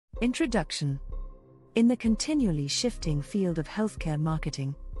Introduction. In the continually shifting field of healthcare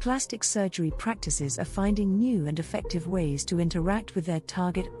marketing, plastic surgery practices are finding new and effective ways to interact with their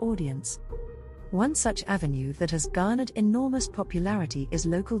target audience. One such avenue that has garnered enormous popularity is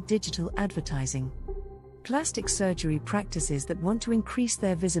local digital advertising. Plastic surgery practices that want to increase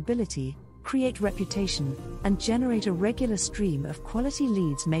their visibility, create reputation, and generate a regular stream of quality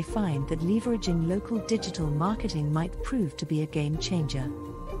leads may find that leveraging local digital marketing might prove to be a game changer.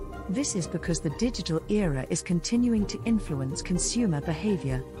 This is because the digital era is continuing to influence consumer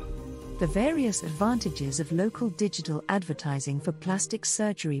behavior. The various advantages of local digital advertising for plastic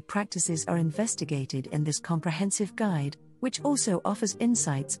surgery practices are investigated in this comprehensive guide, which also offers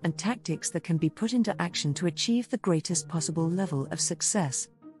insights and tactics that can be put into action to achieve the greatest possible level of success.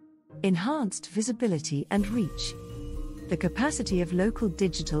 Enhanced visibility and reach. The capacity of local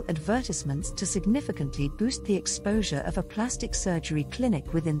digital advertisements to significantly boost the exposure of a plastic surgery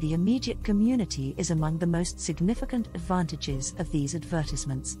clinic within the immediate community is among the most significant advantages of these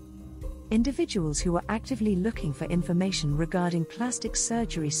advertisements. Individuals who are actively looking for information regarding plastic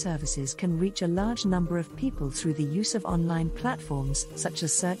surgery services can reach a large number of people through the use of online platforms such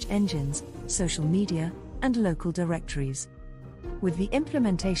as search engines, social media, and local directories. With the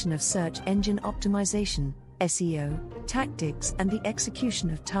implementation of search engine optimization, SEO, tactics, and the execution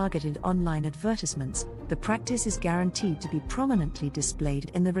of targeted online advertisements, the practice is guaranteed to be prominently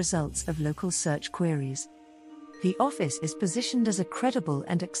displayed in the results of local search queries. The office is positioned as a credible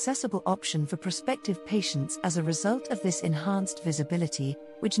and accessible option for prospective patients as a result of this enhanced visibility,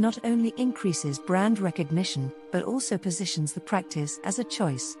 which not only increases brand recognition but also positions the practice as a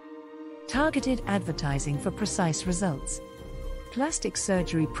choice. Targeted advertising for precise results. Plastic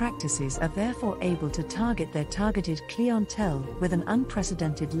surgery practices are therefore able to target their targeted clientele with an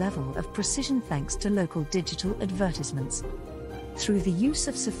unprecedented level of precision thanks to local digital advertisements. Through the use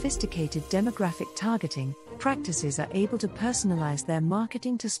of sophisticated demographic targeting, practices are able to personalize their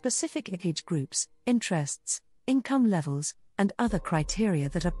marketing to specific age groups, interests, income levels, and other criteria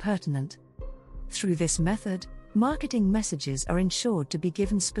that are pertinent. Through this method, marketing messages are ensured to be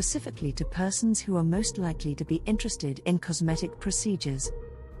given specifically to persons who are most likely to be interested in cosmetic procedures.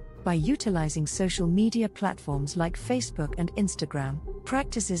 By utilizing social media platforms like Facebook and Instagram,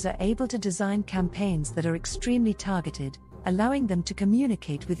 practices are able to design campaigns that are extremely targeted, allowing them to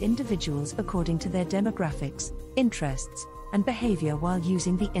communicate with individuals according to their demographics, interests, and behavior while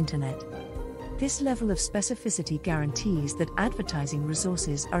using the internet. This level of specificity guarantees that advertising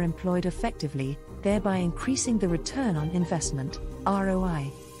resources are employed effectively, thereby increasing the return on investment,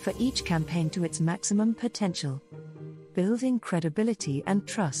 ROI, for each campaign to its maximum potential. Building credibility and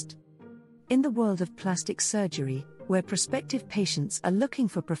trust. In the world of plastic surgery, where prospective patients are looking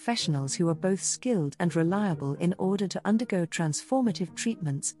for professionals who are both skilled and reliable in order to undergo transformative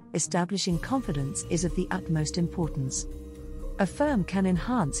treatments, establishing confidence is of the utmost importance. A firm can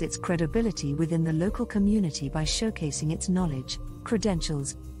enhance its credibility within the local community by showcasing its knowledge,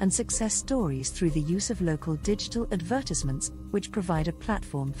 credentials, and success stories through the use of local digital advertisements, which provide a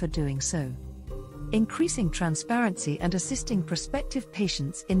platform for doing so. Increasing transparency and assisting prospective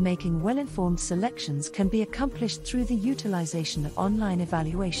patients in making well-informed selections can be accomplished through the utilization of online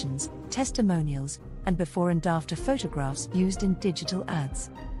evaluations, testimonials, and before and after photographs used in digital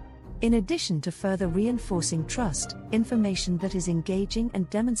ads. In addition to further reinforcing trust, information that is engaging and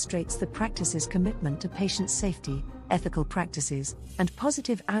demonstrates the practice's commitment to patient safety, ethical practices, and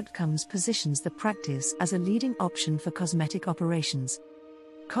positive outcomes positions the practice as a leading option for cosmetic operations.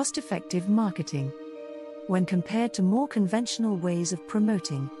 Cost-effective marketing. When compared to more conventional ways of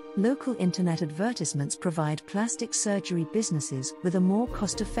promoting, local internet advertisements provide plastic surgery businesses with a more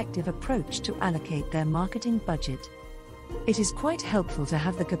cost-effective approach to allocate their marketing budget. It is quite helpful to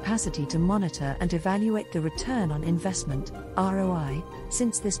have the capacity to monitor and evaluate the return on investment, ROI,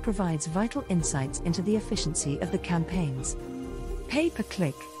 since this provides vital insights into the efficiency of the campaigns.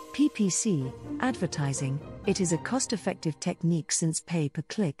 Pay-per-click, PPC, advertising. It is a cost-effective technique since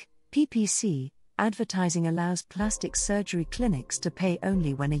pay-per-click, PPC, advertising allows plastic surgery clinics to pay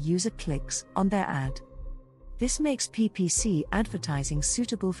only when a user clicks on their ad. This makes PPC advertising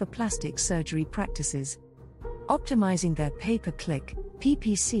suitable for plastic surgery practices. Optimizing their pay-per-click,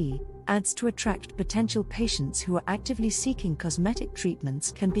 PPC, ads to attract potential patients who are actively seeking cosmetic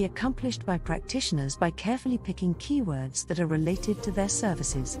treatments can be accomplished by practitioners by carefully picking keywords that are related to their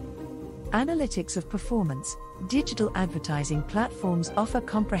services. Analytics of performance. Digital advertising platforms offer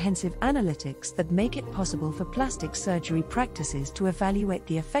comprehensive analytics that make it possible for plastic surgery practices to evaluate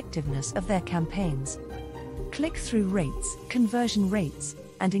the effectiveness of their campaigns. Click-through rates, conversion rates,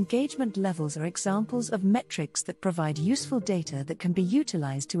 and engagement levels are examples of metrics that provide useful data that can be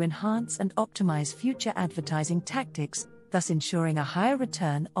utilized to enhance and optimize future advertising tactics, thus ensuring a higher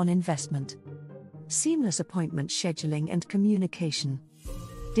return on investment. Seamless appointment scheduling and communication.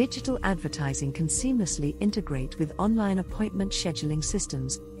 Digital advertising can seamlessly integrate with online appointment scheduling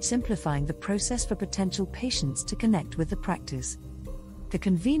systems, simplifying the process for potential patients to connect with the practice. The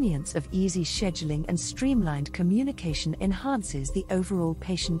convenience of easy scheduling and streamlined communication enhances the overall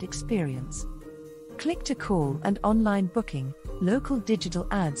patient experience. Click-to-call and online booking. Local digital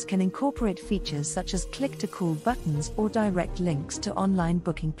ads can incorporate features such as click-to-call buttons or direct links to online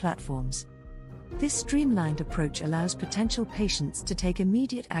booking platforms. This streamlined approach allows potential patients to take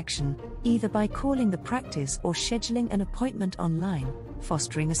immediate action, either by calling the practice or scheduling an appointment online,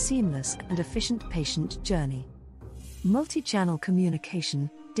 fostering a seamless and efficient patient journey. Multi-channel communication.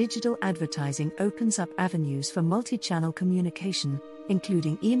 Digital advertising opens up avenues for multi-channel communication,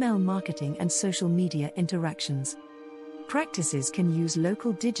 including email marketing and social media interactions. Practices can use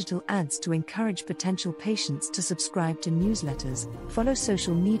local digital ads to encourage potential patients to subscribe to newsletters, follow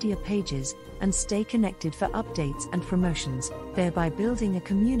social media pages, and stay connected for updates and promotions, thereby building a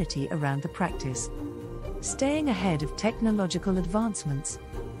community around the practice. Staying ahead of technological advancements.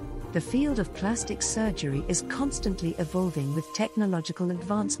 The field of plastic surgery is constantly evolving with technological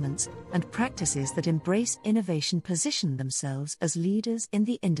advancements, and practices that embrace innovation position themselves as leaders in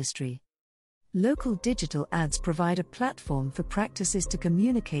the industry. Local digital ads provide a platform for practices to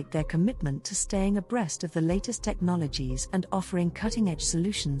communicate their commitment to staying abreast of the latest technologies and offering cutting-edge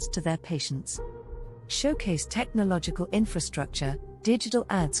solutions to their patients. Showcase technological infrastructure. Digital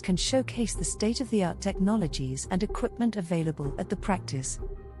ads can showcase the state-of-the-art technologies and equipment available at the practice.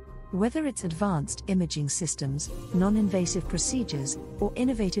 Whether it's advanced imaging systems, non-invasive procedures, or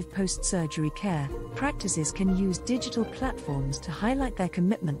innovative post-surgery care, practices can use digital platforms to highlight their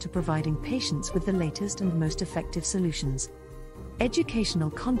commitment to providing patients with the latest and most effective solutions.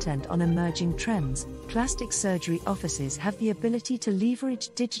 Educational content on emerging trends. Plastic surgery offices have the ability to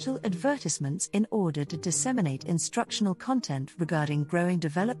leverage digital advertisements in order to disseminate instructional content regarding growing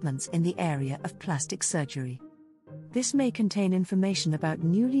developments in the area of plastic surgery. This may contain information about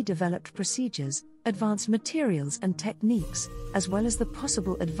newly developed procedures, advanced materials and techniques, as well as the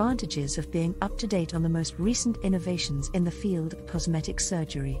possible advantages of being up to date on the most recent innovations in the field of cosmetic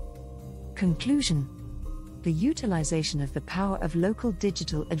surgery. Conclusion. The utilization of the power of local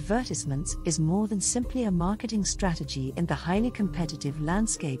digital advertisements is more than simply a marketing strategy in the highly competitive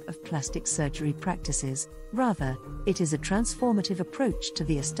landscape of plastic surgery practices. Rather, it is a transformative approach to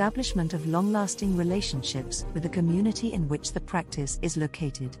the establishment of long-lasting relationships with the community in which the practice is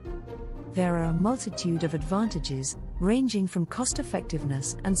located. There are a multitude of advantages, ranging from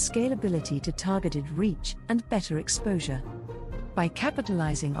cost-effectiveness and scalability to targeted reach and better exposure. By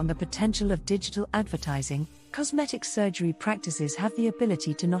capitalizing on the potential of digital advertising, cosmetic surgery practices have the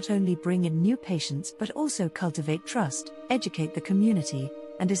ability to not only bring in new patients but also cultivate trust, educate the community,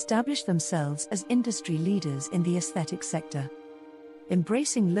 and establish themselves as industry leaders in the aesthetic sector.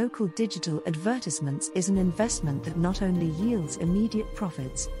 Embracing local digital advertisements is an investment that not only yields immediate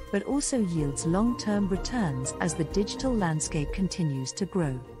profits, but also yields long-term returns as the digital landscape continues to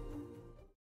grow.